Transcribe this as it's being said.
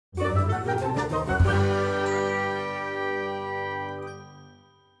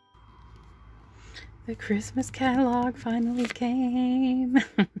The Christmas catalog finally came.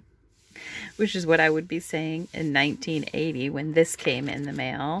 Which is what I would be saying in 1980 when this came in the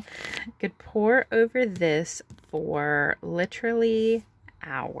mail. Could pore over this for literally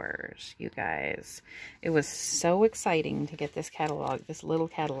hours, you guys. It was so exciting to get this catalog, this little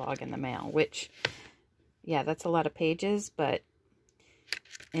catalog in the mail, which, yeah, that's a lot of pages, but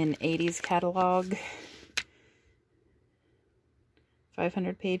in 80s catalog,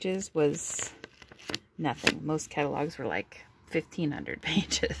 500 pages was nothing. Most catalogs were like 1,500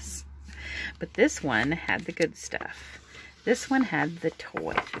 pages. But this one had the good stuff. This one had the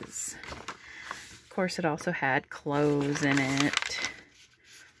toys. Of course, it also had clothes in it,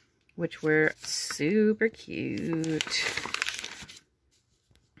 which were super cute.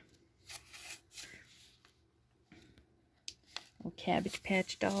 Little Cabbage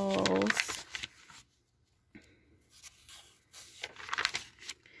Patch dolls.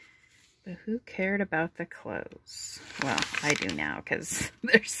 But who cared about the clothes? Well, I do now because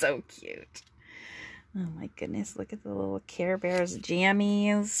they're so cute. Oh my goodness, look at the little Care Bears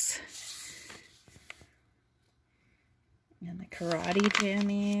jammies. And the karate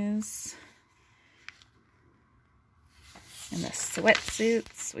jammies. And the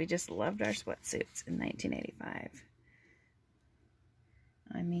sweatsuits. We just loved our sweatsuits in 1985.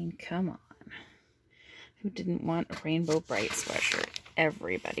 I mean, come on. Who didn't want a Rainbow Bright sweatshirt?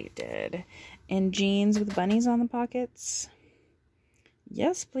 Everybody did. And jeans with bunnies on the pockets?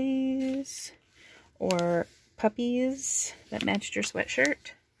 Yes, please. Or puppies that matched your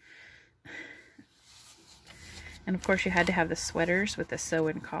sweatshirt? And of course you had to have the sweaters with the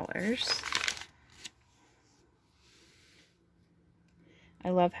sew-in collars.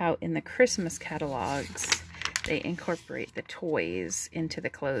 I love how in the Christmas catalogs they incorporate the toys into the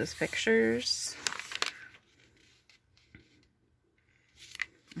clothes pictures.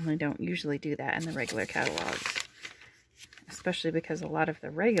 And they don't usually do that in the regular catalogs. Especially because a lot of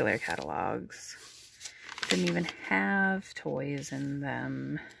the regular catalogs didn't even have toys in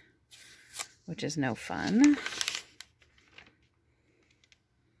them. Which is no fun.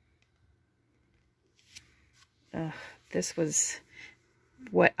 This was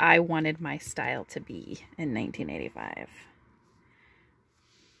what I wanted my style to be in 1985.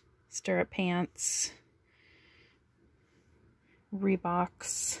 Stirrup pants.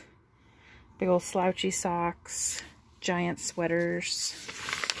 Reeboks, big old slouchy socks, giant sweaters.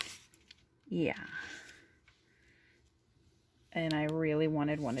 Yeah. And I really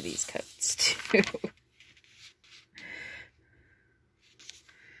wanted one of these coats too.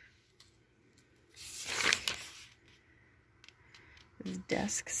 This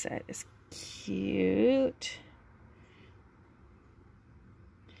desk set is cute.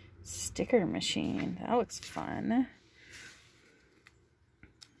 Sticker machine. That looks fun.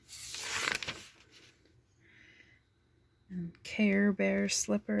 And Care Bear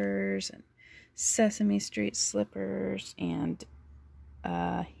slippers and Sesame Street slippers and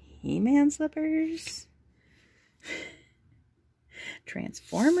He-Man slippers.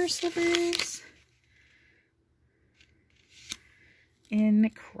 Transformer slippers.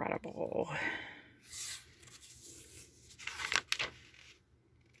 Incredible.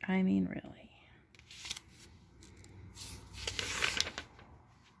 I mean, really.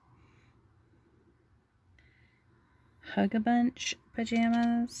 Hug-a-Bunch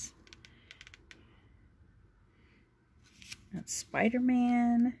pajamas. That's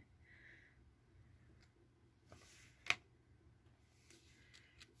Spider-Man.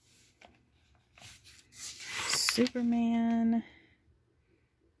 Superman.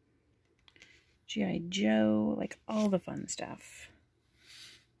 G.I. Joe. Like all the fun stuff.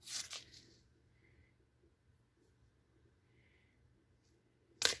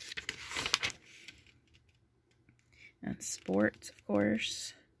 And sports, of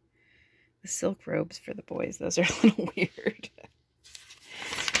course. The silk robes for the boys. Those are a little weird.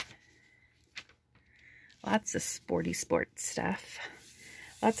 Lots of sporty sports stuff.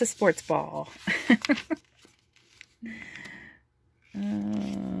 Lots of sports ball.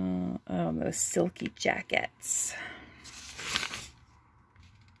 Oh, those silky jackets.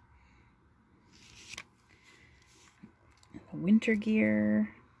 The winter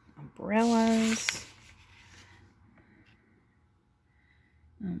gear. Umbrellas.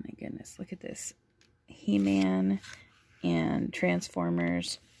 Oh my goodness, look at this. He-Man and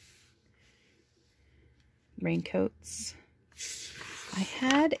Transformers raincoats. I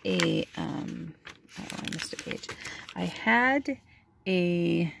had a, oh, I missed a page. I had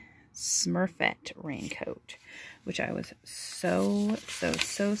a Smurfette raincoat, which I was so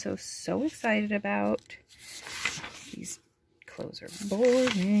excited about. These clothes are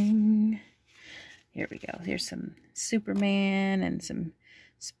boring. Here we go. Here's some Superman and some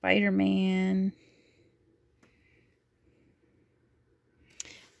Spider-Man.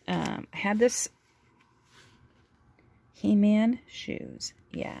 I had this He-Man shoes.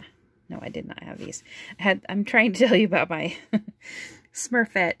 Yeah. No, I did not have these. I'm trying to tell you about my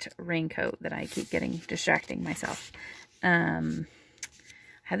Smurfette raincoat that I keep getting distracting myself. I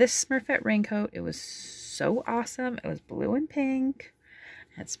had this Smurfette raincoat. It was so awesome. It was blue and pink.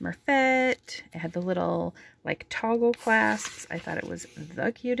 It had Smurfette. It had the little like toggle clasps. I thought it was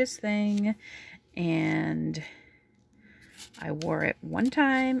the cutest thing. And I wore it one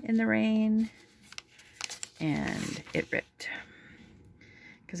time in the rain and it ripped.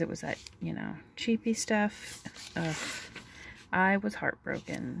 Because it was that, you know, cheapy stuff. Ugh. I was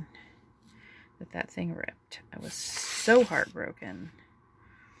heartbroken that thing ripped. I was so heartbroken.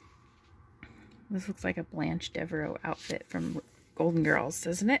 This looks like a Blanche Devereaux outfit from Golden Girls,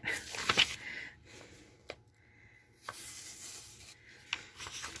 doesn't it?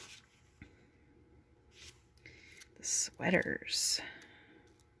 The sweaters.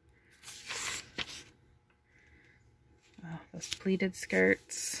 Oh, those pleated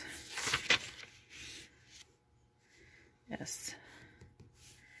skirts. Yes.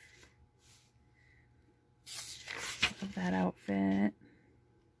 Love that outfit.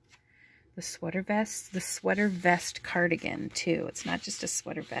 The sweater vest cardigan too. It's not just a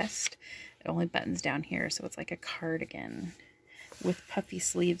sweater vest. It only buttons down here, so it's like a cardigan with puffy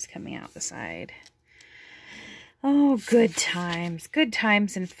sleeves coming out the side. Oh, good times. Good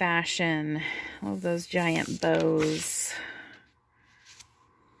times in fashion. All those giant bows.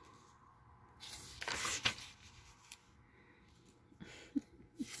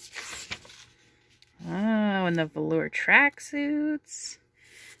 Oh, and the velour tracksuits.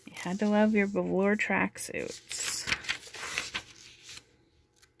 You had to love your velour tracksuits.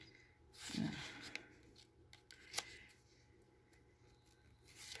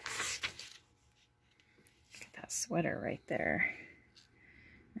 Sweater right there.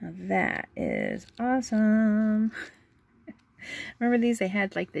 Now that is awesome. Remember these? They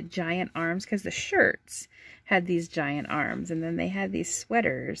had like the giant arms because the shirts had these giant arms, and then they had these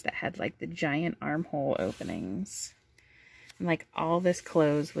sweaters that had like the giant armhole openings. And like all this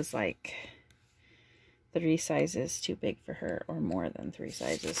clothes was like 3 sizes too big for her, or more than 3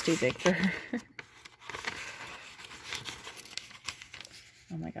 sizes too big for her.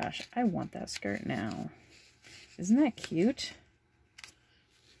 Oh my gosh, I want that skirt now. Isn't that cute?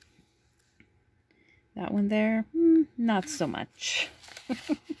 That one there, not so much.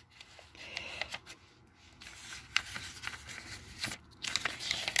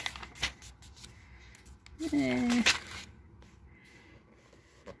 Some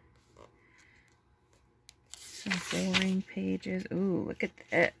boring pages. Ooh, look at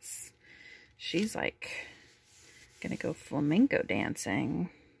this. She's like gonna go flamenco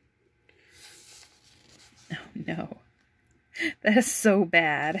dancing. Oh no, that is so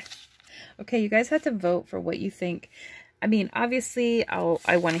bad. Okay, you guys have to vote for what you think. I mean, obviously,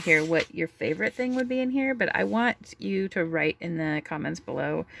 I want to hear what your favorite thing would be in here, but I want you to write in the comments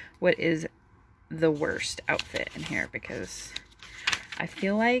below what is the worst outfit in here, because I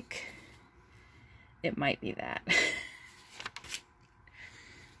feel like it might be that.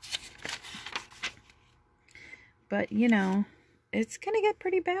 But, you know, it's going to get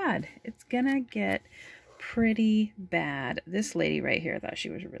pretty bad. It's going to get pretty bad. This lady right here thought she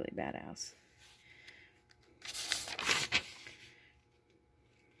was really badass.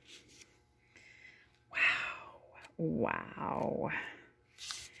 Wow.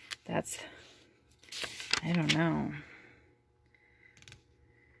 That's, I don't know.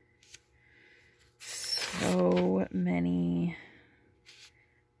 So many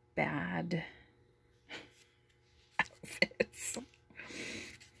bad outfits.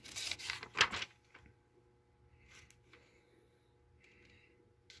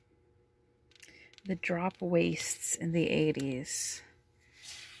 The drop waists in the 80s.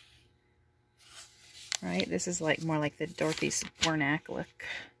 Right? This is like more like the Dorothy Spornak look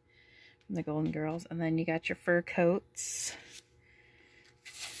from the Golden Girls. And then you got your fur coats.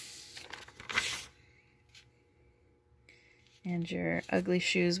 And your ugly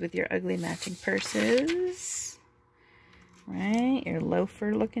shoes with your ugly matching purses. Right? Your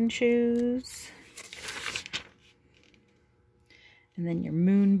loafer looking shoes. And then your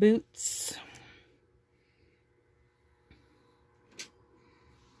moon boots.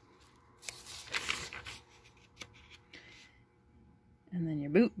 And then your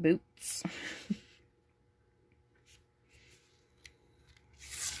boots.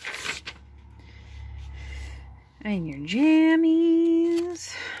 And your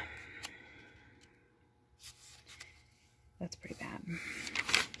jammies.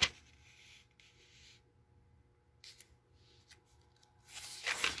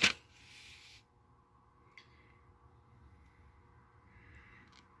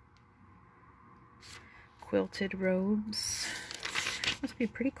 quilted robes. Must be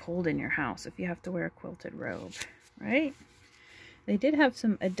pretty cold in your house if you have to wear a quilted robe, right? They did have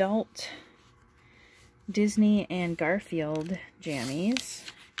some adult Disney and Garfield jammies.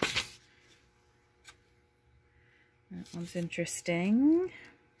 That one's interesting.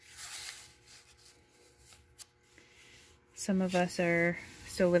 Some of us are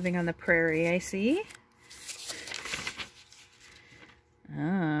still living on the prairie, I see. Oh,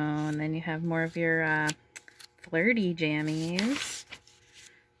 and then you have more of your flirty jammies.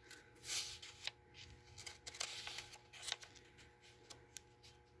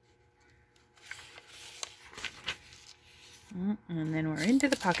 And then we're into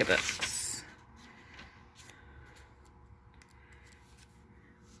the pocketbooks.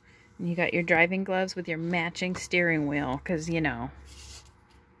 And you got your driving gloves with your matching steering wheel, because, you know,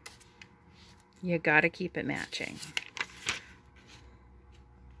 you gotta keep it matching.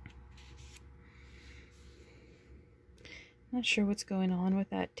 Not sure what's going on with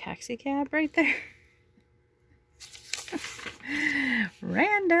that taxi cab right there.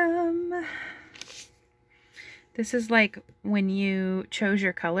 Random. This is like when you chose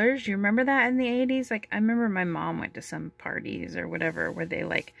your colors. You remember that in the 80s? Like, I remember my mom went to some parties or whatever where they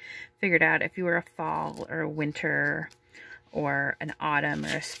like figured out if you were a fall or a winter or an autumn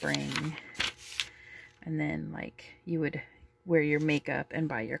or a spring. And then like you would wear your makeup and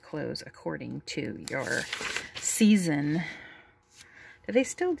buy your clothes according to your season. Do they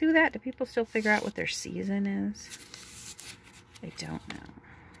still do that? Do people still figure out what their season is? I don't know.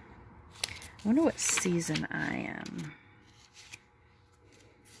 I wonder what season I am.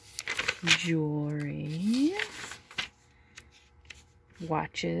 Jewelry.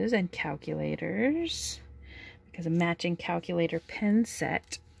 Watches and calculators. Because a matching calculator pen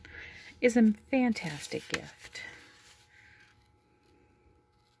set is a fantastic gift.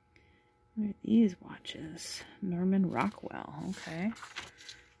 What are these watches? Norman Rockwell. Okay.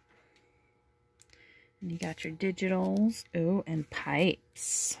 And you got your digitals. Oh, and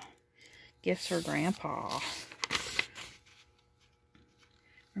pipes. Gifts for Grandpa.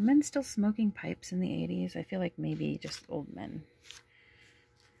 Were men still smoking pipes in the 80s? I feel like maybe just old men.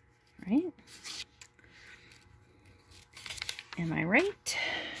 Right? Am I right?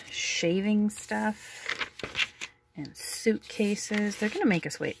 Shaving stuff and suitcases. They're going to make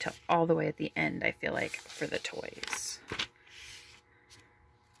us wait till all the way at the end, I feel like, for the toys.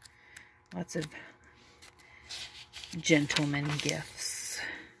 Lots of gentleman gifts.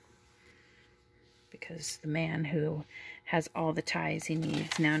 Because the man who has all the ties he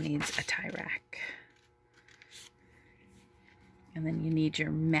needs now needs a tie rack. And then you need your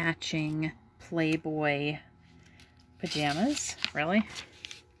matching Playboy pajamas. Really?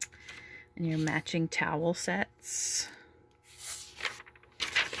 And your matching towel sets.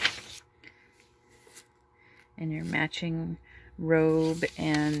 And your matching robe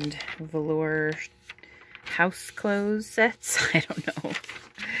and velour house clothes sets. I don't know.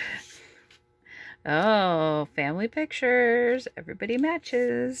 Oh, family pictures. Everybody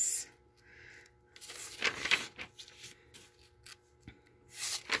matches.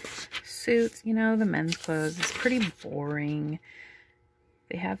 Suits, you know, the men's clothes is pretty boring.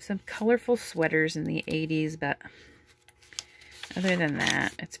 They have some colorful sweaters in the 80s, but other than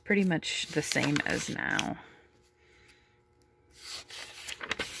that, it's pretty much the same as now.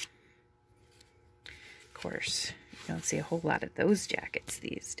 Of course, you don't see a whole lot of those jackets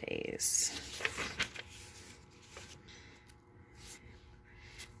these days.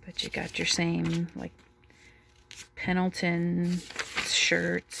 But you got your same, like, Pendleton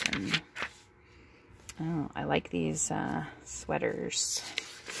shirts and... Oh, I like these sweaters.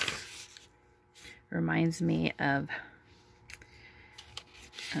 Reminds me of...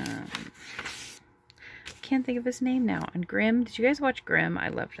 can't think of his name now. On Grimm. Did you guys watch Grimm? I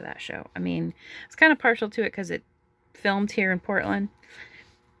loved that show. I mean, it's kind of partial to it because it filmed here in Portland.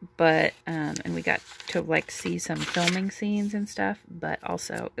 But, and we got to, like, see some filming scenes and stuff. But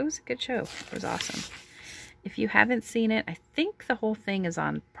also, it was a good show. It was awesome. If you haven't seen it, I think the whole thing is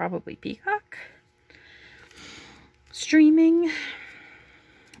on probably Peacock. Streaming.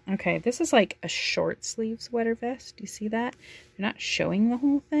 Okay, this is like a short sleeve sweater vest. Do you see that? They're not showing the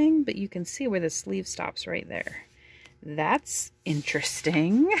whole thing, but you can see where the sleeve stops right there. That's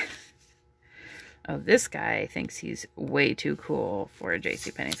interesting. Oh, this guy thinks he's way too cool for a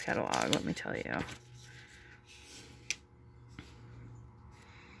JCPenney's catalog, let me tell you.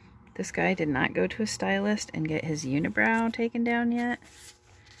 This guy did not go to a stylist and get his unibrow taken down yet.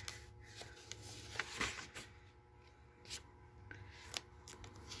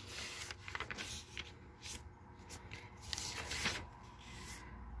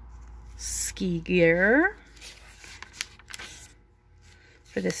 Ski gear.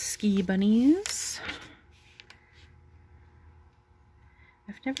 for the ski bunnies.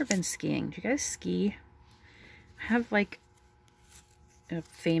 I've never been skiing. Do you guys ski? I have like a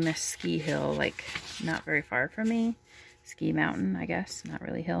famous ski hill, like not very far from me. Ski mountain, I guess. Not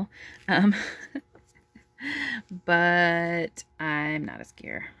really hill. But I'm not a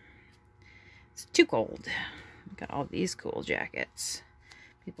skier. It's too cold. I've got all these cool jackets.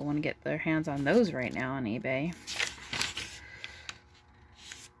 People want to get their hands on those right now on eBay.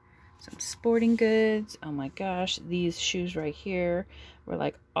 Some sporting goods. Oh my gosh, these shoes right here were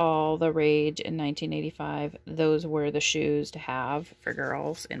like all the rage in 1985. Those were the shoes to have for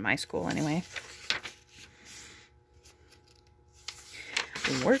girls in my school anyway.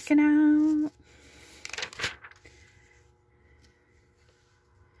 Working out.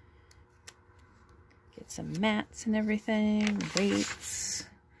 Get some mats and everything. Weights.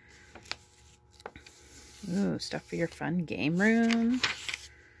 Ooh, stuff for your fun game room.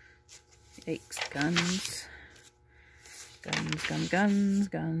 Yikes, guns.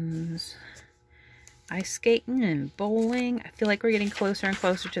 Guns. Ice skating and bowling. I feel like we're getting closer and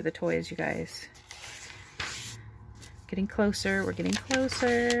closer to the toys, you guys. Getting closer. We're getting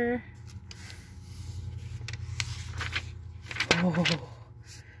closer. Oh,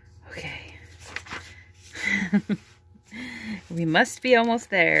 okay. We must be almost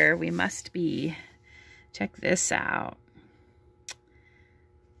there. We must be. Check this out.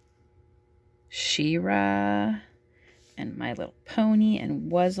 She-Ra and My Little Pony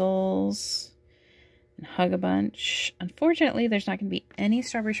and Wuzzles and Hug-a-Bunch. Unfortunately, there's not going to be any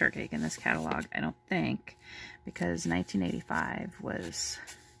strawberry shortcake in this catalog, I don't think, because 1985 was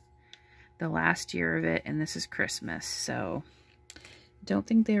the last year of it, and this is Christmas, so don't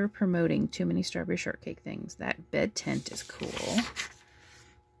think they were promoting too many strawberry shortcake things. That bed tent is cool.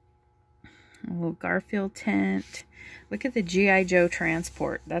 A little Garfield tent. Look at the G.I. Joe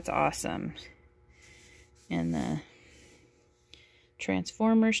transport. That's awesome. And the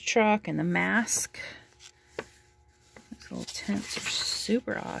Transformers truck and the mask. These little tents are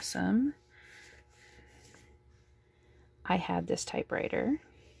super awesome. I had this typewriter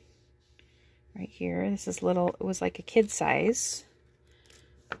right here. This is little, it was like a kid size.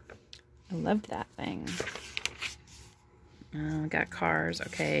 I loved that thing. Oh, got cars.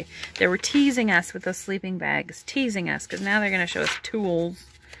 Okay. They were teasing us with those sleeping bags. Teasing us, because now they're going to show us tools.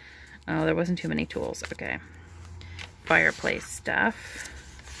 Oh, there wasn't too many tools. Okay. Fireplace stuff.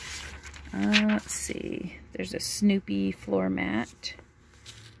 Let's see. There's a Snoopy floor mat.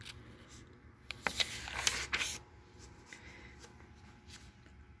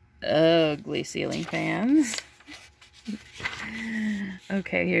 Ugly ceiling fans.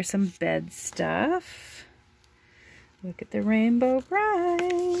 Okay, here's some bed stuff. Look at the Rainbow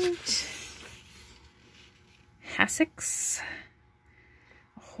Bright. Hassocks.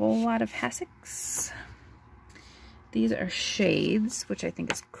 A whole lot of hassocks. These are shades, which I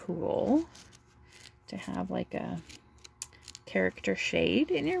think is cool. To have like a character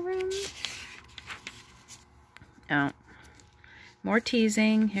shade in your room. Oh. More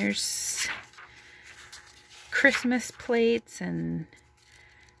teasing. Here's Christmas plates and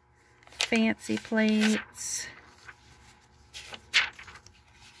fancy plates.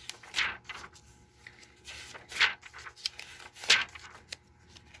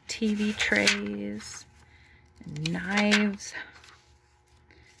 TV trays, and knives,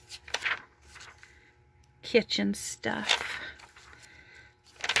 kitchen stuff,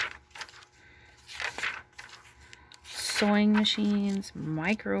 sewing machines,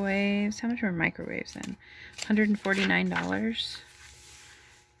 microwaves. How much are microwaves then? $149.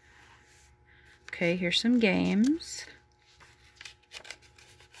 Okay, here's some games.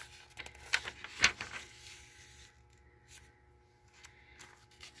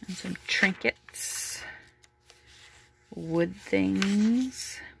 And some trinkets, wood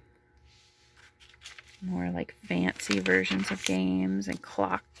things, more like fancy versions of games, and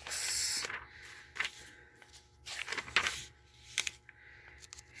clocks.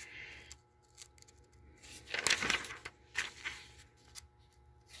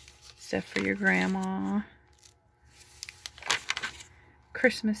 Stuff for your grandma.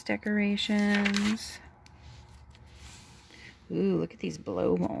 Christmas decorations. Ooh, look at these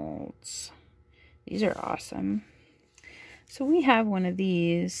blow molds. These are awesome. So we have one of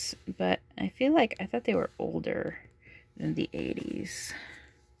these, but I feel like I thought they were older than the 80s.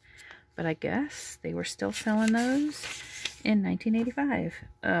 But I guess they were still selling those in 1985.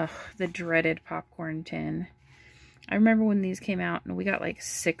 Ugh, the dreaded popcorn tin. I remember when these came out, and we got like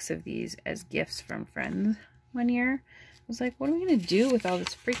 6 of these as gifts from friends one year. I was like, what are we going to do with all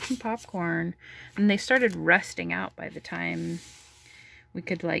this freaking popcorn? And they started rusting out by the time we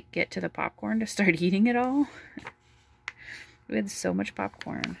could like get to the popcorn to start eating it all. We had so much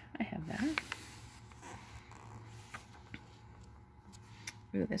popcorn. I have that.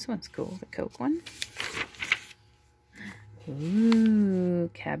 Ooh, this one's cool. The Coke one. Ooh,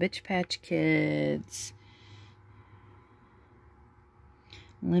 Cabbage Patch Kids.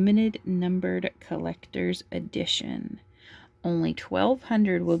 Limited numbered collector's edition. Only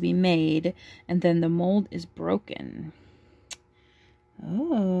 1,200 will be made, and then the mold is broken.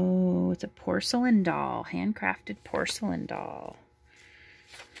 Oh, it's a porcelain doll. Handcrafted porcelain doll.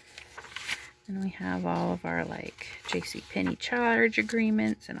 And we have all of our, like, Penney charge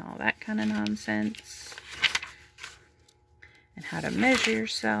agreements and all that kind of nonsense. And how to measure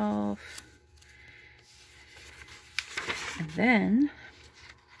yourself. And then,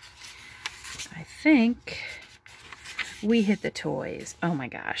 I think we hit the toys. Oh my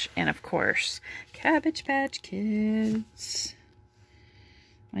gosh. And of course, Cabbage Patch Kids.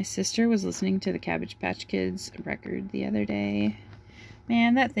 My sister was listening to the Cabbage Patch Kids record the other day.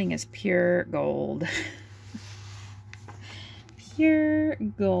 Man, that thing is pure gold. Pure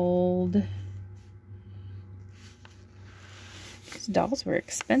gold. These dolls were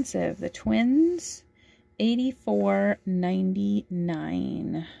expensive. The twins,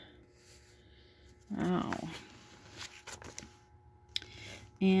 $84.99. Wow.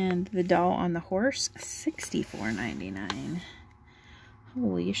 And the doll on the horse, $64.99.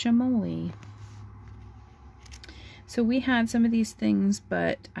 Holy shamoly. So we had some of these things,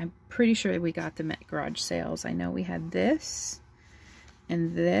 but I'm pretty sure we got them at garage sales. I know we had this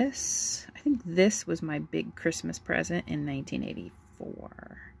and this. I think this was my big Christmas present in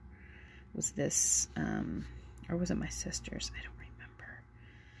 1984. Was this, or was it my sister's? I don't remember.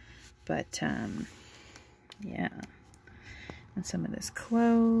 But, yeah. And some of this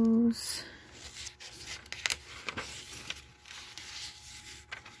clothes.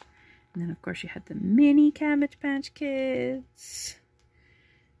 And then, of course, you had the mini Cabbage Patch Kids.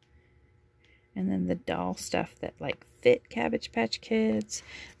 And then the doll stuff that, like, fit Cabbage Patch Kids.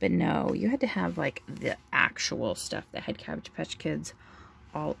 But no, you had to have, like, the actual stuff that had Cabbage Patch Kids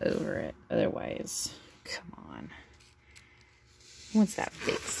all over it. Otherwise, come on. Who wants that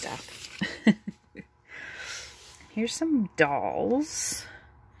fake stuff? Here's some dolls.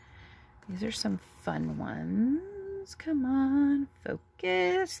 These are some fun ones. Come on,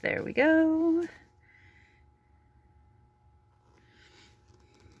 focus. There we go.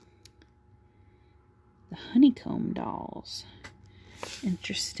 The honeycomb dolls.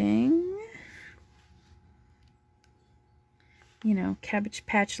 Interesting. You know, Cabbage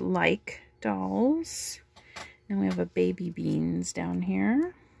Patch-like dolls. And we have a Baby Beans down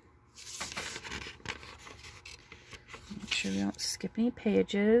here. Make sure we don't skip any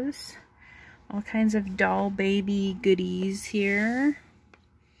pages. All kinds of doll baby goodies here.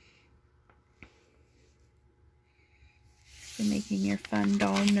 For making your fun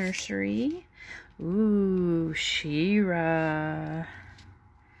doll nursery. Ooh, She-Ra.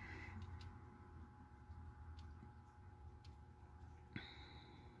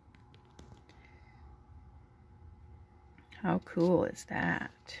 How cool is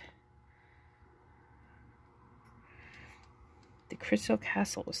that? The Crystal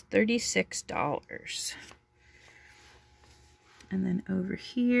Castle was $36. And then over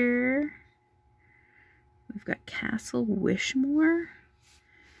here, we've got Castle Wishmore.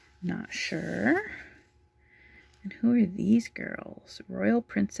 Not sure. And who are these girls? Royal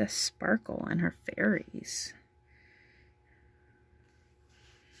Princess Sparkle and her fairies.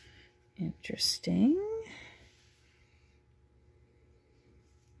 Interesting.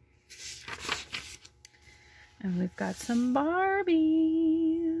 And we've got some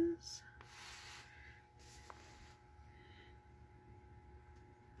Barbies.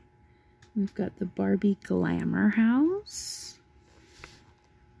 We've got the Barbie Glamour House.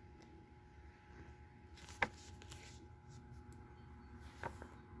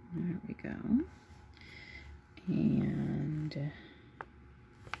 There we go. And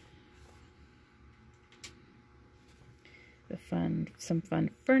some fun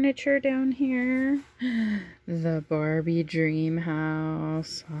furniture down here. The Barbie Dream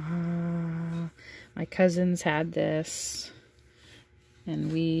House. Ah, my cousins had this,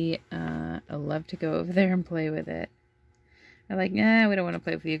 and we love to go over there and play with it. They're like, nah, we don't want to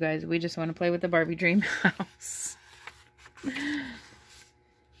play with you guys. We just want to play with the Barbie Dream House.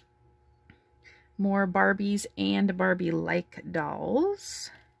 More Barbies and Barbie-like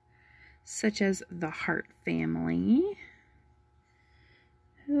dolls, such as the Hart family,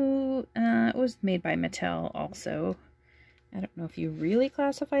 who was made by Mattel also. I don't know if you really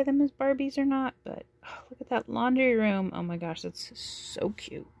classify them as Barbies or not, but oh, look at that laundry room. Oh my gosh, that's so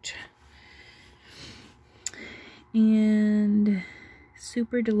cute. And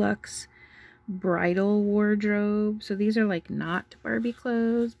super deluxe bridal wardrobe. So these are like not Barbie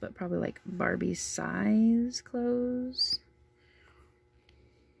clothes, but probably like Barbie size clothes.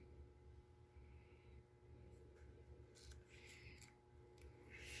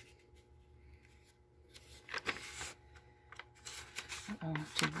 Oh,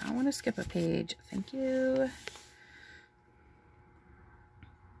 do not want to skip a page. Thank you.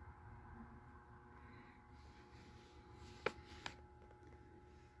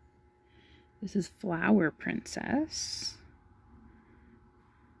 This is Flower Princess.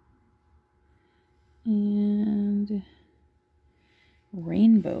 And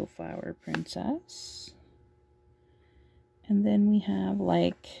Rainbow Flower Princess. And then we have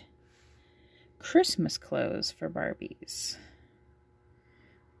like Christmas clothes for Barbies.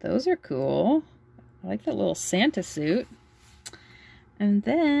 Those are cool. I like that little Santa suit. And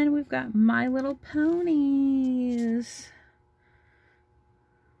then we've got My Little Ponies.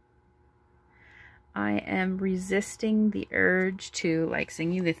 I am resisting the urge to like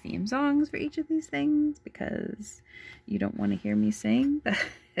sing you the theme songs for each of these things because you don't want to hear me sing, but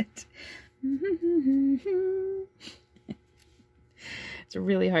it's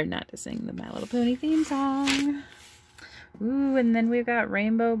really hard not to sing the My Little Pony theme song. Ooh, and then we've got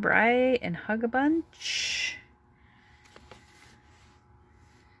Rainbow Bright and Hug-a-Bunch.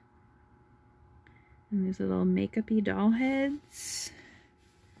 And these little makeup-y doll heads.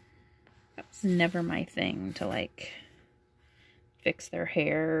 That was never my thing to like fix their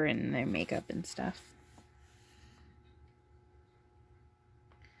hair and their makeup and stuff.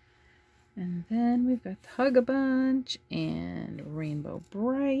 And then we've got Hug-a-Bunch and Rainbow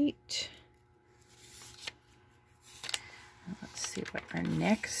Bright. Let's see what our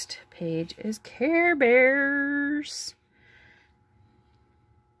next page is. Care Bears.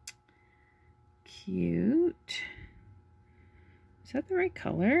 Cute. Is that the right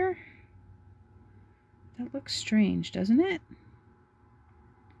color? That looks strange, doesn't it?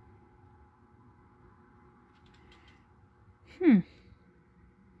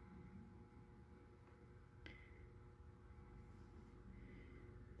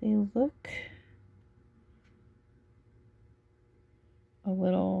 They look a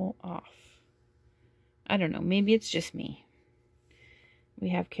little off. I don't know. Maybe it's just me. We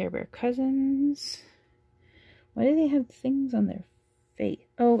have Care Bear Cousins. Why do they have things on their face?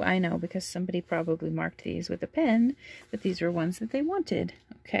 Oh, I know, because somebody probably marked these with a pen, but these were ones that they wanted.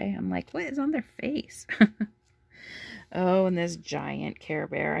 Okay, I'm like, what is on their face? Oh, and this giant Care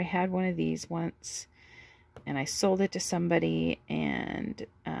Bear. I had one of these once, and I sold it to somebody, and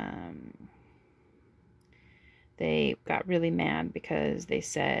they got really mad because they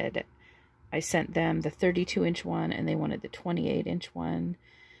said I sent them the 32-inch one, and they wanted the 28-inch one.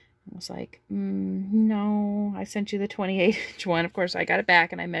 I was like, no, I sent you the 28-inch one. Of course, I got it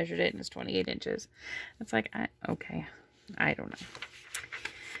back, and I measured it, and it's 28 inches. It's like, okay, I don't know.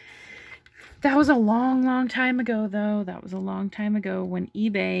 That was a long, long time ago, though. That was a long time ago when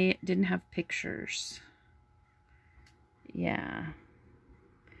eBay didn't have pictures. Yeah.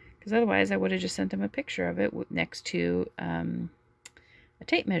 Because otherwise, I would have just sent them a picture of it next to a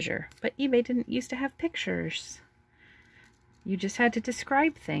tape measure. But eBay didn't used to have pictures. You just had to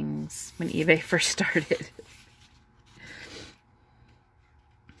describe things when eBay first started.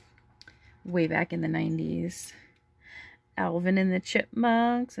 Way back in the 90s. Alvin and the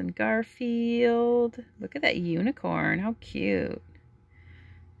Chipmunks and Garfield. Look at that unicorn. How cute.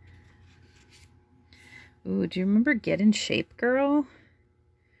 Ooh, do you remember Get in Shape Girl?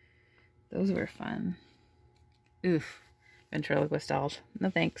 Those were fun. Oof. Ventriloquist dolls. No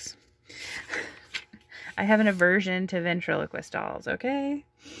thanks. I have an aversion to ventriloquist dolls, okay?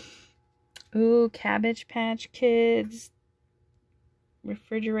 Ooh, Cabbage Patch Kids.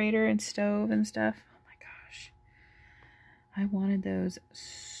 Refrigerator and stove and stuff. Oh my gosh. I wanted those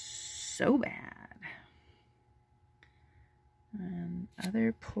so bad.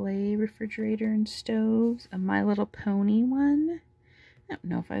 Other play refrigerator and stoves. A My Little Pony one. I don't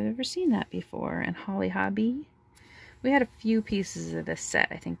know if I've ever seen that before. And Holly Hobby. We had a few pieces of this set,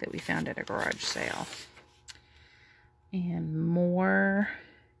 I think, that we found at a garage sale. And more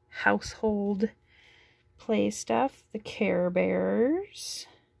household play stuff. The Care Bears.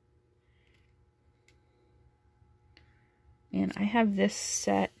 And I have this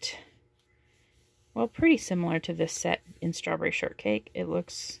set, well, pretty similar to this set in Strawberry Shortcake. It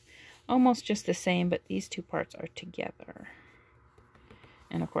looks almost just the same, but these two parts are together.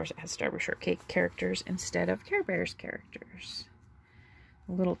 And of course it has Strawberry Shortcake characters instead of Care Bears characters.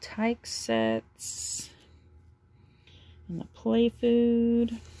 Little tyke sets. And the play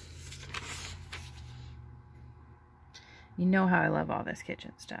food. You know how I love all this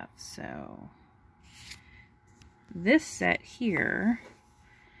kitchen stuff. So this set here,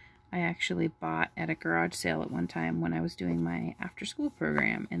 I actually bought at a garage sale at one time when I was doing my after school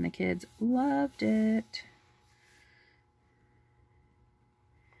program, and the kids loved it.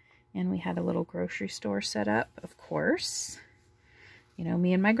 And we had a little grocery store set up, of course. You know,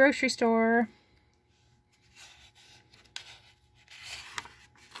 me and my grocery store.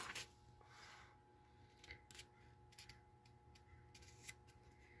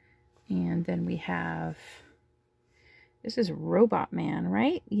 And then we have, this is Robot Man,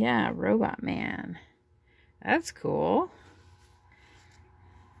 right? Yeah, Robot Man. That's cool.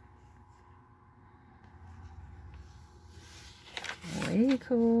 Way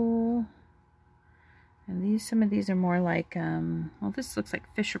cool. And these, some of these are more like, well, this looks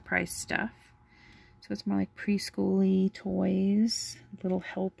like Fisher-Price stuff. So it's more like preschool-y toys. Little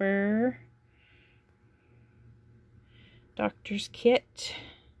helper. Doctor's kit.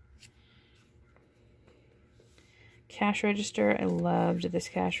 Cash register. I loved this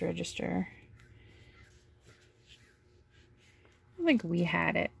cash register. I don't think we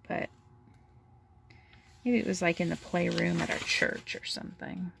had it, but maybe it was like in the playroom at our church or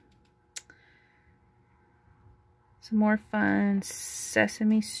something. Some more fun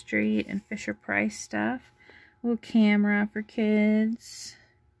Sesame Street and Fisher-Price stuff. A little camera for kids.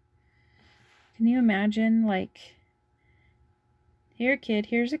 Can you imagine, like, here kid,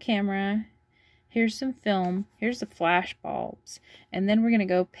 here's a camera. Here's some film. Here's the flash bulbs. And then we're going to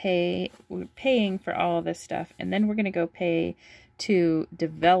go pay. We're paying for all of this stuff. And then we're going to go pay to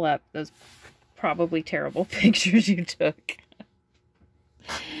develop those probably terrible pictures you took.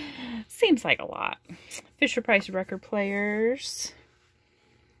 Seems like a lot. Fisher-Price record players.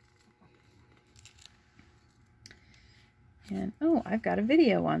 And, oh, I've got a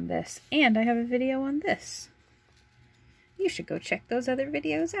video on this. And I have a video on this. You should go check those other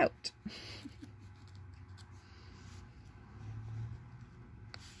videos out.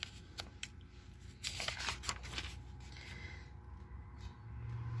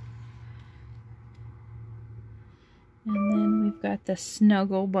 And then we've got the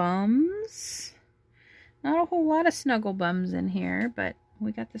Snuggle Bums. Not a whole lot of Snuggle Bums in here, but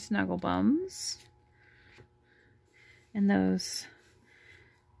we got the Snuggle Bums. And those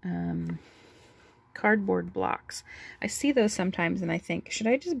cardboard blocks. I see those sometimes and I think, should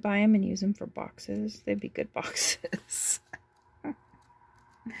I just buy them and use them for boxes? They'd be good boxes.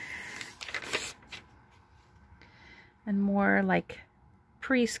 And more like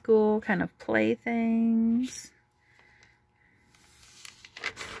preschool kind of playthings.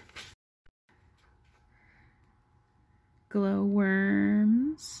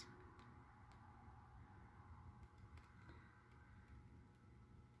 Glowworms.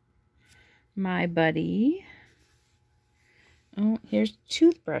 My Buddy. Oh, here's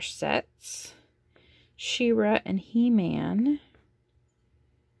toothbrush sets. She-Ra and He-Man.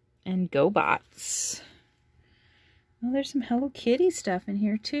 And GoBots. Oh, there's some Hello Kitty stuff in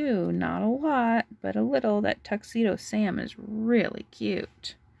here too. Not a lot, but a little. That Tuxedo Sam is really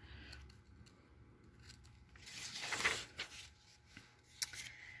cute.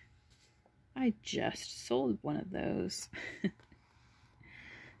 I just sold one of those.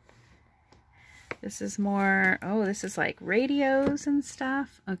 This is more, oh, this is like radios and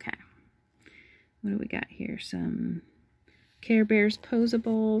stuff. Okay. What do we got here? Some Care Bears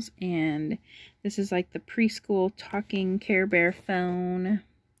posables, and this is like the preschool talking Care Bear phone.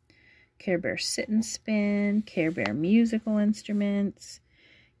 Care Bear sit and spin. Care Bear musical instruments.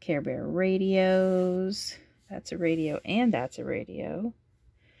 Care Bear radios. That's a radio and that's a radio.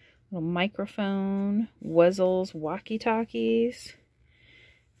 Little microphone, Wuzzles, walkie-talkies,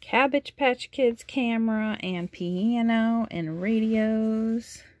 Cabbage Patch Kids camera and piano and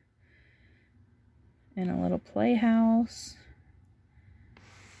radios, and a little playhouse.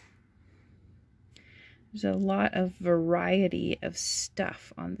 There's a lot of variety of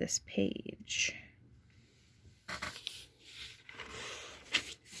stuff on this page.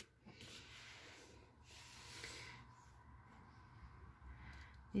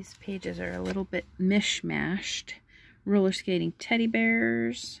 These pages are a little bit mishmashed. Roller skating teddy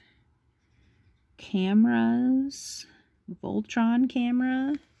bears. Cameras. Voltron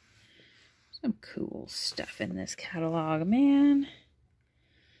camera. Some cool stuff in this catalog, man.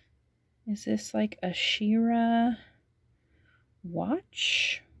 Is this like a She-Ra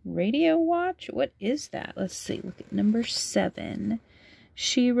watch? Radio watch? What is that? Let's see. Look at number 7.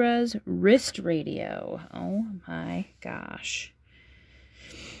 She-Ra's wrist radio. Oh my gosh.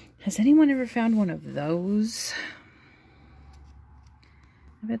 Has anyone ever found one of those?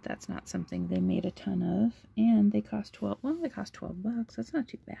 I bet that's not something they made a ton of. And they cost 12. Well, they cost 12 bucks. That's not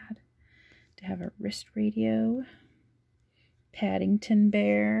too bad to have a wrist radio. Paddington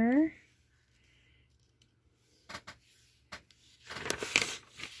Bear.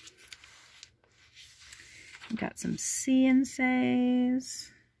 Got some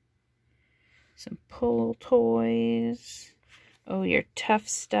See-N-Says. Some pull toys. Oh, your Tough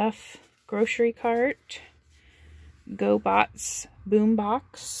Stuff grocery cart. GoBots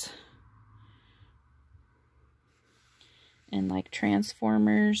boombox. And like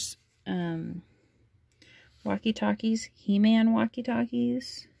Transformers walkie-talkies. He-Man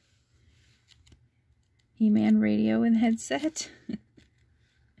walkie-talkies. He-Man radio and headset.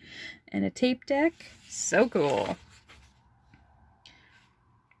 And a tape deck. So cool.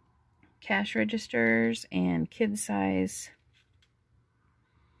 Cash registers and kid-size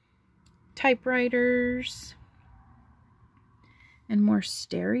typewriters. And more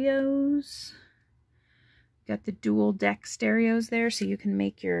stereos. Got the dual deck stereos there so you can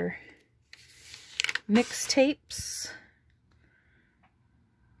make your mixtapes.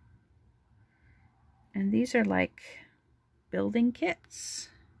 And these are like building kits.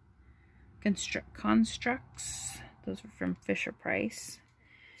 Constructs. Those are from Fisher-Price.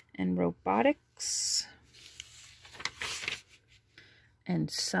 And robotics. And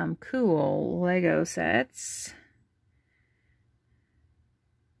some cool Lego sets.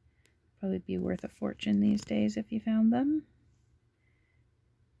 Probably be worth a fortune these days if you found them.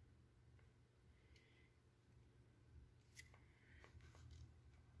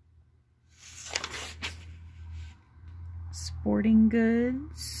 Sporting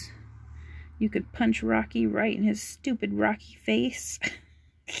goods. You could punch Rocky right in his stupid Rocky face.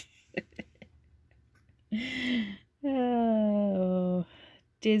 Oh,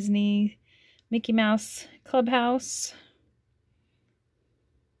 Disney, Mickey Mouse Clubhouse.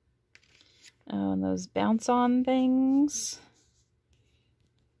 Oh, and those bounce-on things.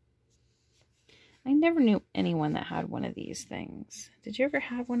 I never knew anyone that had one of these things. Did you ever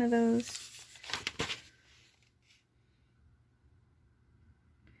have one of those?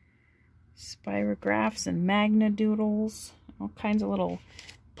 Spirographs and Magna Doodles. All kinds of little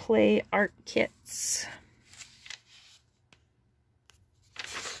play art kits.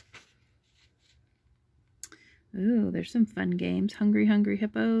 Ooh, there's some fun games. Hungry Hungry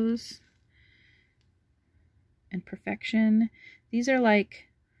Hippos. And Perfection. These are like,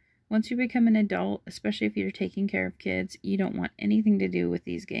 once you become an adult, especially if you're taking care of kids, you don't want anything to do with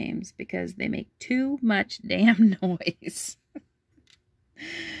these games because they make too much damn noise.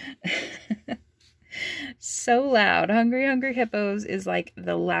 So loud. Hungry Hungry Hippos is like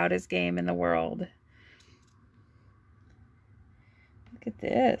the loudest game in the world. Look at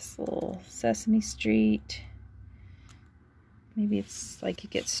this little Sesame Street. Maybe it's like you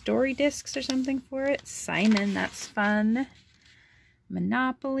get story discs or something for it. Simon, that's fun.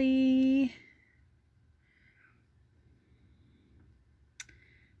 Monopoly.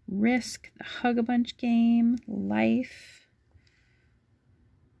 Risk, the Hug-a-Bunch game. Life.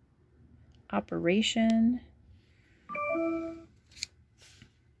 Operation.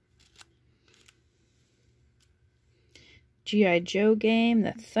 G.I. Joe game.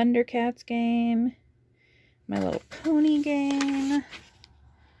 The Thundercats game. My Little Pony game.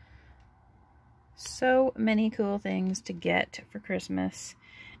 So many cool things to get for Christmas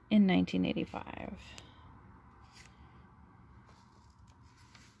in 1985.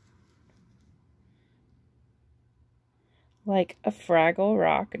 Like a Fraggle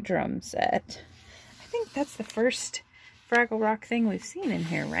Rock drum set. I think that's the first Fraggle Rock thing we've seen in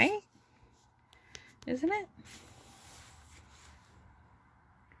here, right? Isn't it?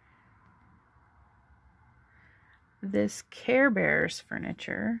 This Care Bears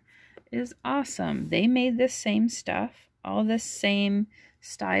furniture is awesome. They made this same stuff, all the same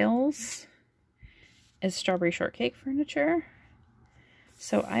styles as Strawberry Shortcake furniture.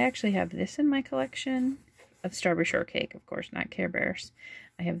 So I actually have this in my collection of Strawberry Shortcake, of course, not Care Bears.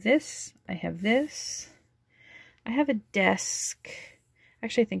 I have this. I have this. I have a desk.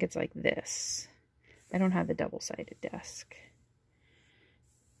 Actually, I think it's like this. I don't have the double-sided desk.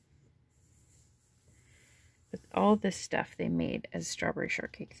 But all this stuff they made as Strawberry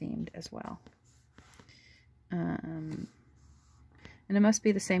Shortcake themed as well. And it must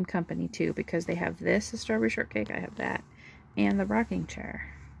be the same company too, because they have this as Strawberry Shortcake, I have that, and the rocking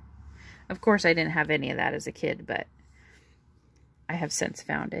chair. Of course, I didn't have any of that as a kid, but I have since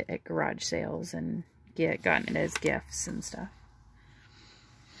found it at garage sales and gotten it as gifts and stuff.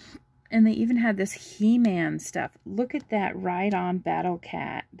 And they even had this He-Man stuff. Look at that Ride-On Battle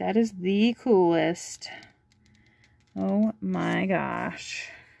Cat. That is the coolest. Oh my gosh.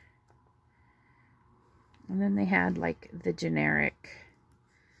 And then they had like the generic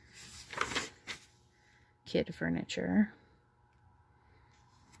kid furniture.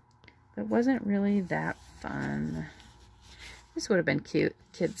 That wasn't really that fun. This would have been cute,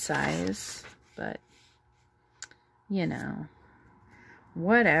 kid size, but you know,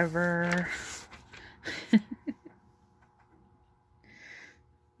 whatever. A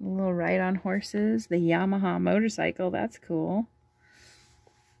little ride on horses. The Yamaha motorcycle, that's cool.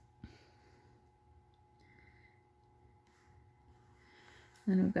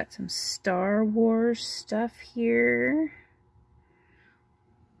 And we've got some Star Wars stuff here.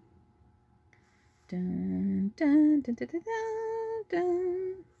 Dun, dun, dun, dun, dun,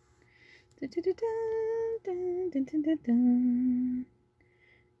 dun, dun, dun, dun, dun, dun, dun, dun.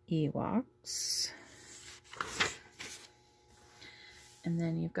 Ewoks. And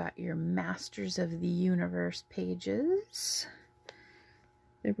then you've got your Masters of the Universe pages.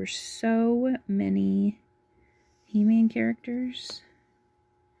 There were so many He-Man characters.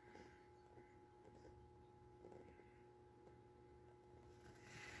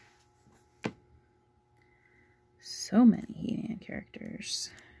 So many He-Man characters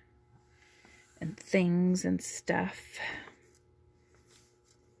and things and stuff.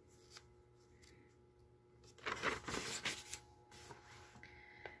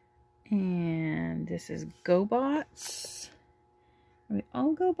 And this is GoBots. Are we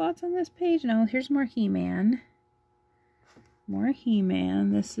all GoBots on this page? No, here's more He-Man. More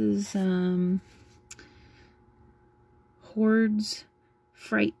He-Man. This is Horde's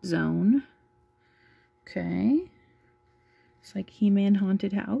Fright Zone. Okay. It's like He-Man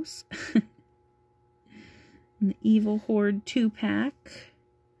Haunted House. And the Evil Horde 2-pack.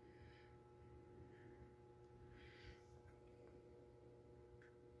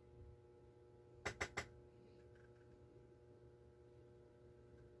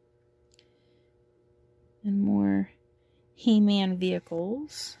 And more He-Man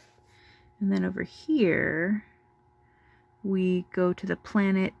vehicles. And then over here, we go to the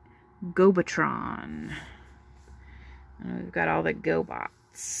planet Gobatron. And we've got all the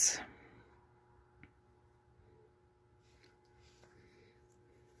GoBots.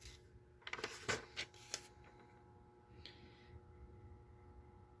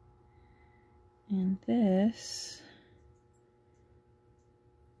 And this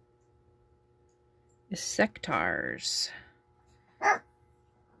is Sectars.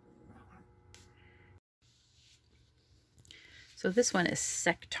 So this one is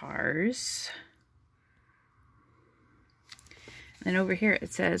Sectars. And over here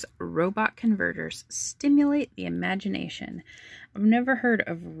it says robot converters stimulate the imagination. I've never heard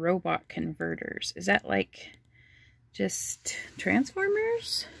of robot converters. Is that like just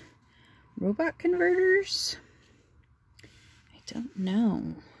Transformers? Robot converters? I don't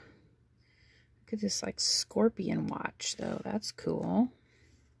know. Look at this like scorpion watch though. That's cool.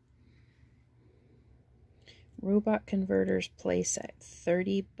 Robot converters playset,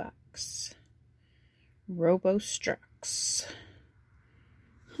 $30. Robostrucks.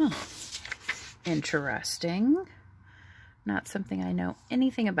 Huh. Interesting. Not something I know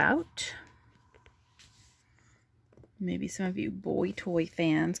anything about. Maybe some of you boy toy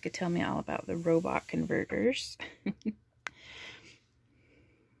fans could tell me all about the robot converters.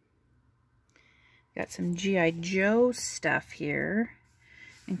 Got some G.I. Joe stuff here,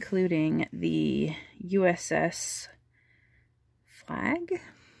 including the USS Flag,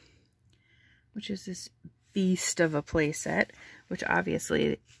 which is this beast of a playset, which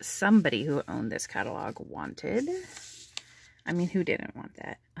obviously somebody who owned this catalog wanted. I mean, who didn't want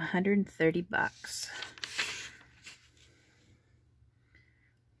that? $130.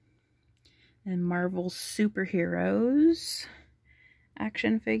 And Marvel superheroes,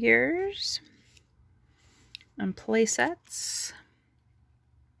 action figures, and play sets.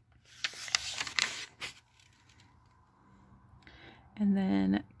 And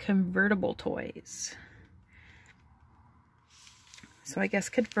then convertible toys. So I guess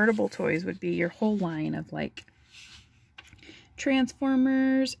convertible toys would be your whole line of like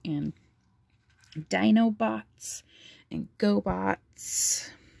Transformers and Dinobots and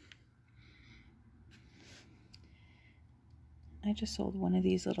GoBots. I just sold one of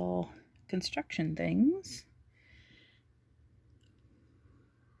these little construction things.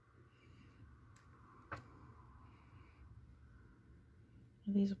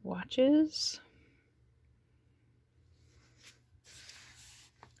 These watches.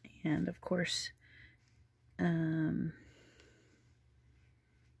 And of course,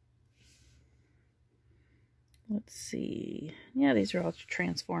 Let's see. Yeah, these are all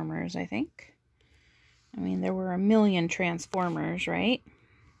Transformers, I think. I mean, there were a million Transformers, right?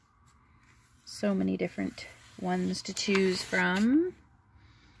 So many different ones to choose from.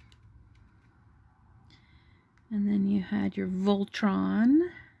 And then you had your Voltron.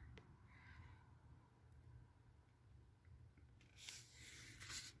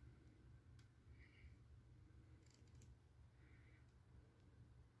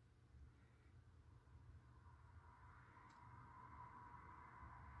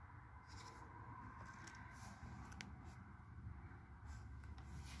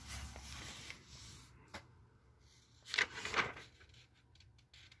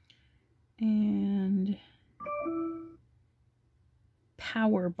 And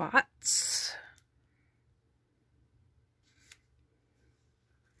Power Bots.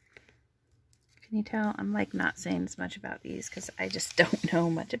 Can you tell? I'm like not saying as much about these because I just don't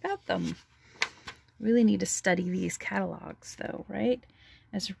know much about them. Really need to study these catalogs though, right?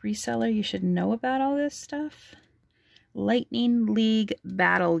 As a reseller, you should know about all this stuff. Lightning League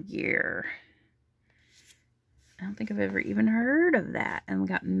Battle Gear. I don't think I've ever even heard of that. And we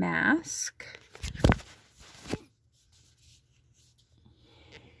got Mask.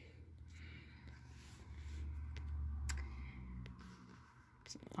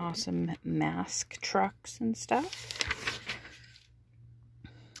 Some awesome Mask trucks and stuff.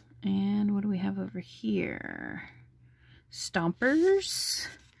 And what do we have over here? Stompers.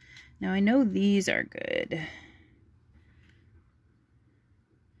 Now I know these are good.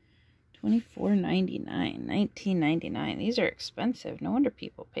 $24.99, $19.99. These are expensive. No wonder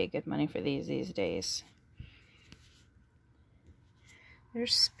people pay good money for these days. They're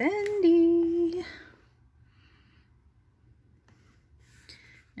spendy.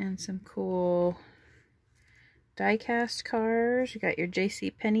 And some cool die-cast cars. You got your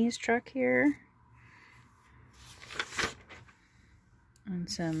J.C. Penney's truck here. And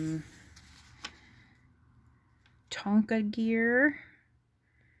some Tonka gear.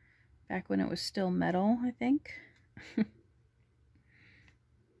 Back when it was still metal, I think.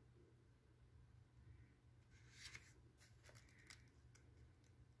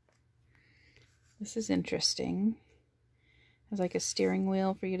 This is interesting. Has like a steering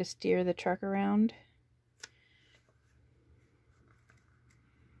wheel for you to steer the truck around.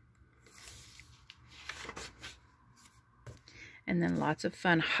 And then lots of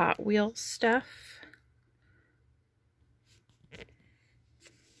fun Hot Wheels stuff.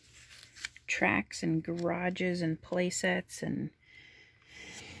 Tracks and garages and play sets and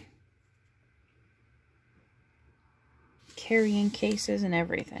carrying cases and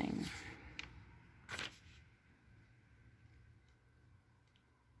everything.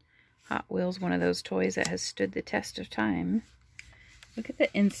 Hot Wheels, one of those toys that has stood the test of time. Look at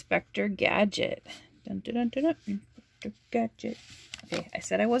the Inspector Gadget. Dun, dun, dun, dun, dun. Inspector Gadget. Okay, I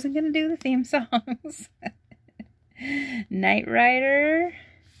said I wasn't going to do the theme songs. Knight Rider.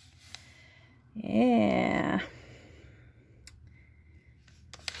 Yeah.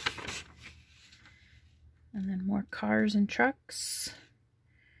 And then more cars and trucks.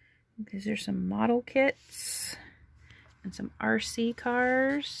 These are some model kits and some RC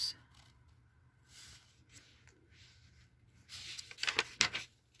cars.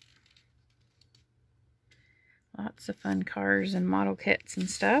 Lots of fun cars and model kits and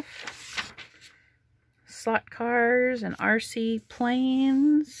stuff. Slot cars and RC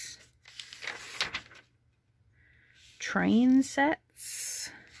planes. Train sets.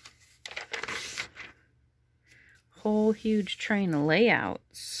 Whole huge train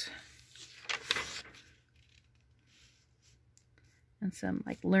layouts. And some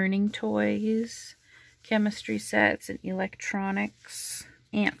like learning toys, chemistry sets and electronics,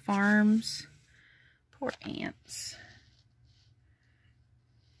 ant farms. Poor ants.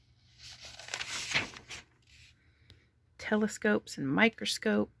 Telescopes and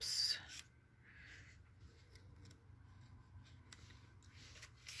microscopes.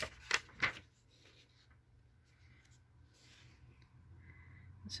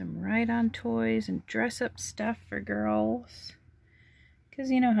 Some ride-on toys and dress-up stuff for girls.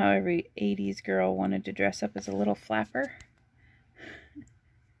 Because you know how every 80s girl wanted to dress up as a little flapper?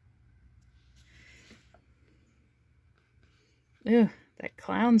 Ew, that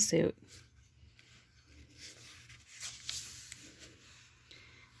clown suit.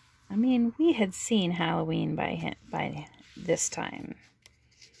 I mean, we had seen Halloween by this time,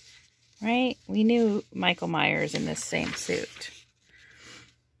 right? We knew Michael Myers in this same suit.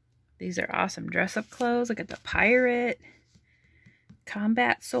 These are awesome dress-up clothes. Look at the pirate,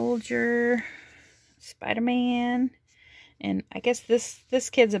 combat soldier, Spider-Man, and I guess this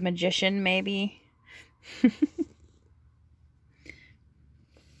kid's a magician, maybe.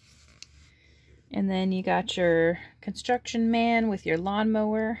 And then you got your construction man with your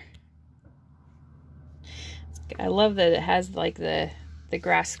lawnmower. I love that it has like the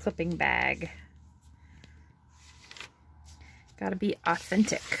grass clipping bag. Gotta be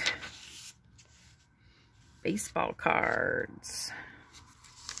authentic. Baseball cards.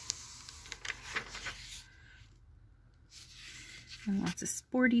 And lots of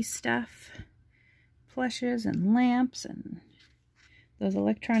sporty stuff. Plushes and lamps and those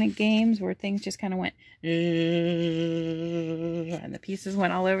electronic games where things just kind of went and the pieces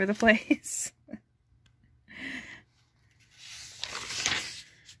went all over the place.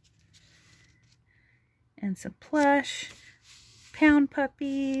 And some plush, pound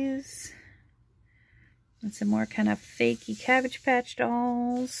puppies, and some more kind of fakey Cabbage Patch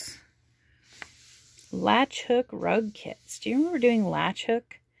dolls. Latch hook rug kits. Do you remember doing latch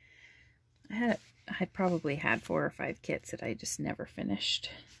hook? I probably had 4 or 5 kits that I just never finished.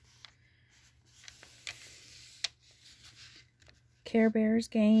 Care Bears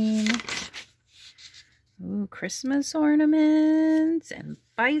game. Ooh, Christmas ornaments and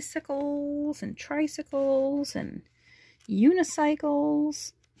bicycles and tricycles and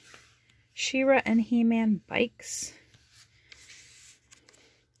unicycles. She-Ra and He-Man bikes.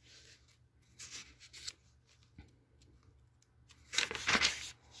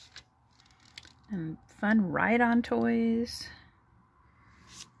 And fun ride-on toys.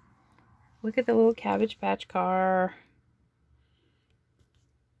 Look at the little Cabbage Patch car.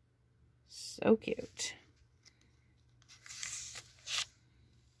 So cute.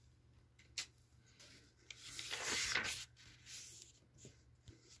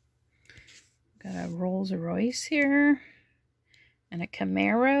 Got a Rolls Royce here. And a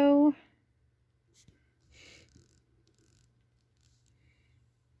Camaro.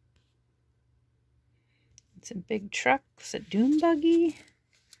 Some big trucks, a dune buggy.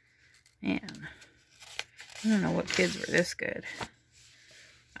 Man, I don't know what kids were this good.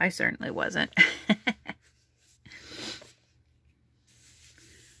 I certainly wasn't.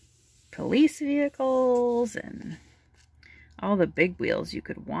 Police vehicles and all the big wheels you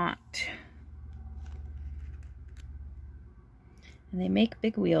could want. And they make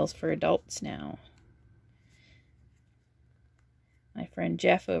big wheels for adults now. My friend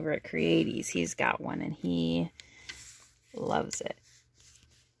Jeff over at Creaties, he's got one and he loves it.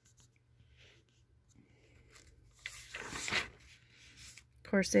 Of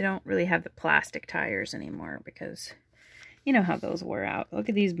course, they don't really have the plastic tires anymore because you know how those wore out. Look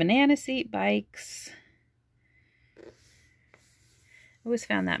at these banana seat bikes. I always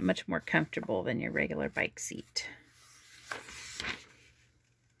found that much more comfortable than your regular bike seat.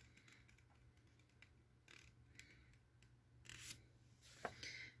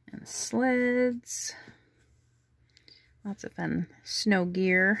 And sleds. Lots of fun snow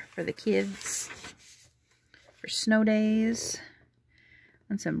gear for the kids for snow days.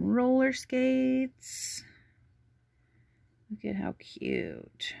 And some roller skates. Look at how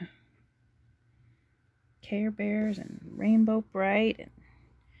cute. Care Bears and Rainbow Bright and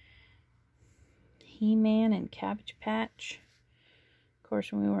He-Man and Cabbage Patch. Of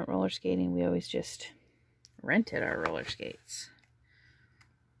course, when we weren't roller skating, we always just rented our roller skates.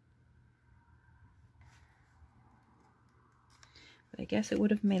 But I guess it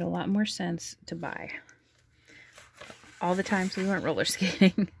would have made a lot more sense to buy. All the times we weren't roller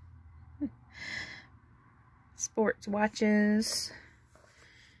skating. Sports watches.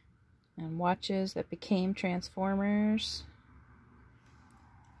 And watches that became Transformers.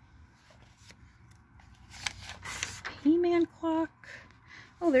 He-Man clock.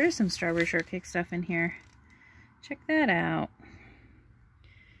 Oh, there is some Strawberry Shortcake stuff in here. Check that out.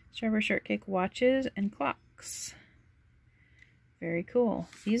 Strawberry Shortcake watches and clocks. Very cool.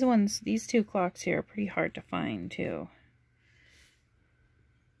 These 2 clocks here are pretty hard to find too.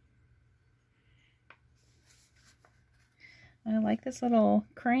 I like this little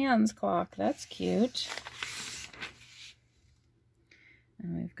crayons clock. That's cute.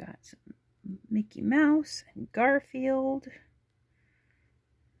 And we've got some Mickey Mouse and Garfield.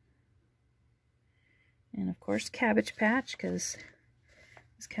 And of course Cabbage Patch, because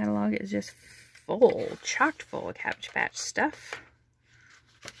this catalog is just full, chocked full of Cabbage Patch stuff.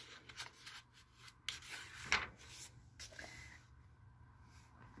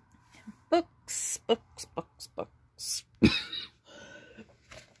 And books, books, books, books.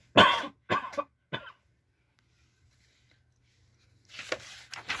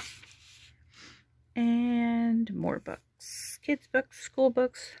 And more books. Kids books, school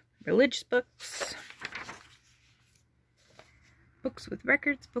books, religious books. Books with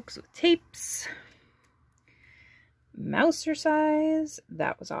records, books with tapes. Mousercise.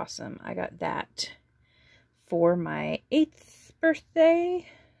 That was awesome. I got that for my 8th birthday.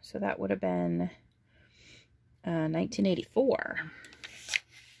 So that would have been 1984.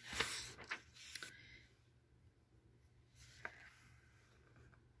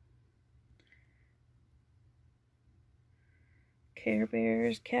 Care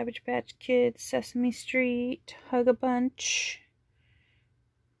Bears, Cabbage Patch Kids, Sesame Street, Hug-a-Bunch,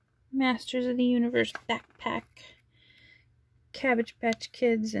 Masters of the Universe backpack, Cabbage Patch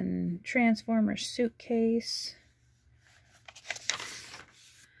Kids and Transformers suitcase.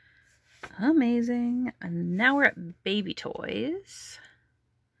 Amazing. And now we're at baby toys.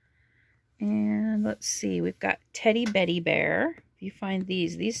 And let's see, we've got Teddy Betty Bear. If you find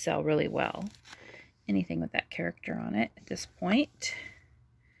these sell really well. Anything with that character on it at this point.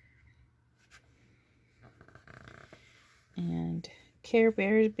 And Care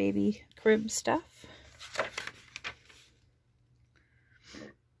Bears baby crib stuff.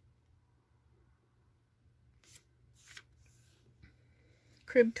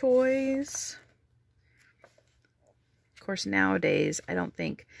 Crib toys. Of course, nowadays, I don't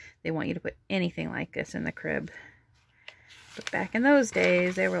think they want you to put anything like this in the crib. But back in those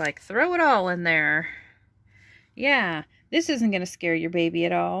days, they were like, throw it all in there. Yeah, this isn't going to scare your baby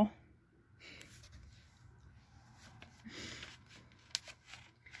at all.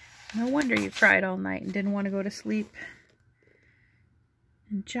 No wonder you cried all night and didn't want to go to sleep.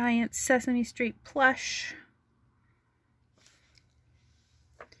 And giant Sesame Street plush.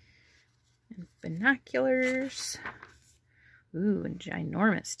 And binoculars. Ooh, and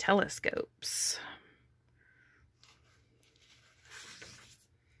ginormous telescopes.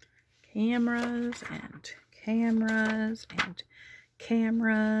 Cameras and cameras and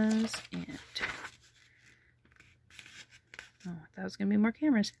cameras and oh, that was gonna be more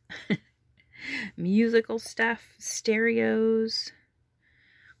cameras. Musical stuff, stereos,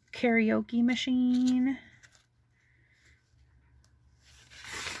 karaoke machine,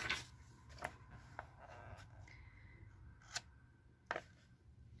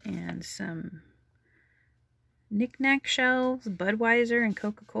 and some knick-knack shelves, Budweiser and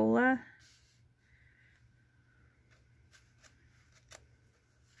Coca-Cola.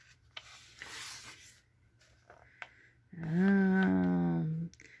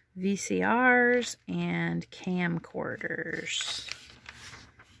 VCRs and camcorders.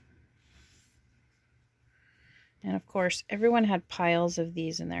 And of course, everyone had piles of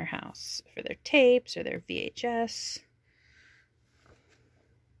these in their house for their tapes or their VHS.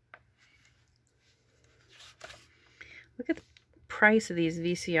 Look at the price of these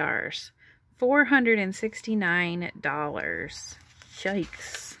VCRs. $469.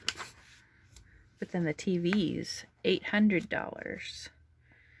 Yikes. But then the TVs, $800.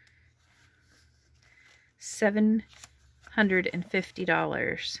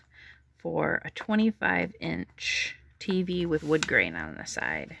 $750 for a 25-inch TV with wood grain on the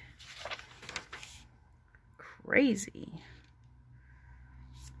side. Crazy.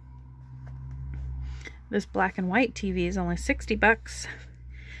 This black and white TV is only $60,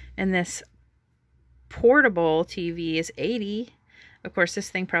 and this portable TV is $80. Of course,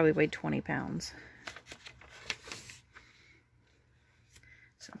 this thing probably weighed 20 pounds.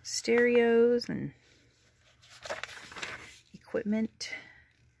 Some stereos and equipment.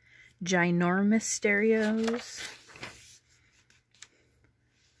 Ginormous stereos.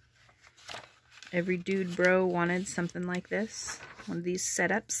 Every dude bro wanted something like this. One of these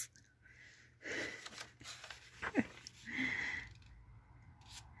setups.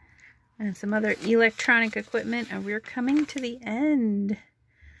 And some other electronic equipment. And we're coming to the end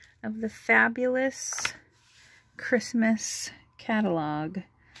of the fabulous Christmas catalog.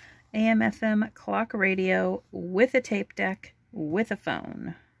 AM/FM clock radio with a tape deck with a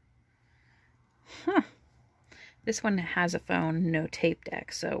phone. Huh. This one has a phone, no tape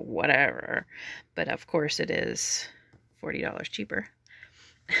deck, so whatever. But of course it is $40 cheaper.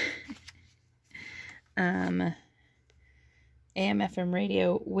 AM/FM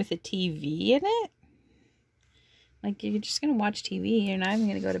radio with a TV in it? Like, you're just going to watch TV. You're not even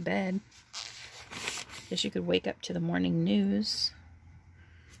going to go to bed. Guess you could wake up to the morning news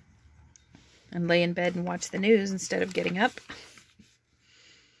and lay in bed and watch the news instead of getting up.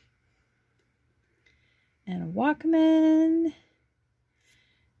 And a Walkman.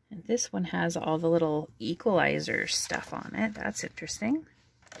 And this one has all the little equalizer stuff on it. That's interesting.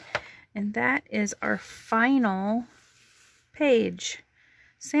 And that is our final page.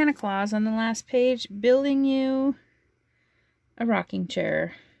 Santa Claus on the last page, building you a rocking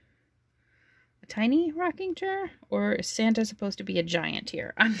chair. A tiny rocking chair? Or is Santa supposed to be a giant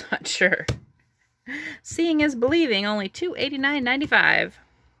here? I'm not sure. Seeing is believing, only $289.95.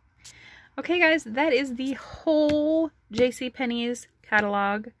 Okay, guys, that is the whole JCPenney's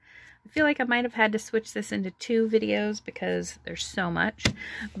catalog. I feel like I might have had to switch this into 2 videos because there's so much,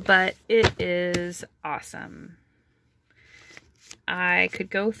 but it is awesome. I could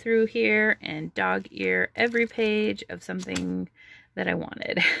go through here and dog ear every page of something that I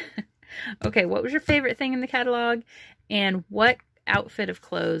wanted. Okay, what was your favorite thing in the catalog? And what outfit of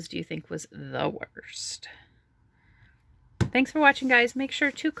clothes do you think was the worst? Thanks for watching, guys. Make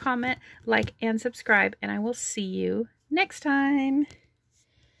sure to comment, like, and subscribe, and I will see you next time.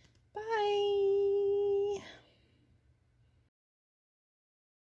 Bye.